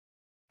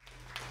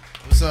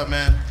What's up,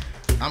 man?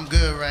 I'm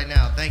good right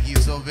now. Thank you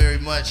so very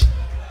much.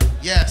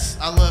 Yes,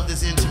 I love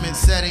this intimate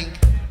setting.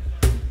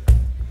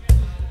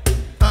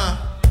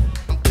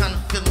 I'm kind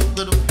of feeling a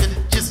little bit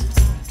of just,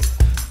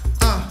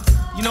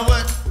 you know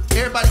what?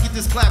 Everybody get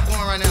this clap going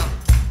right now.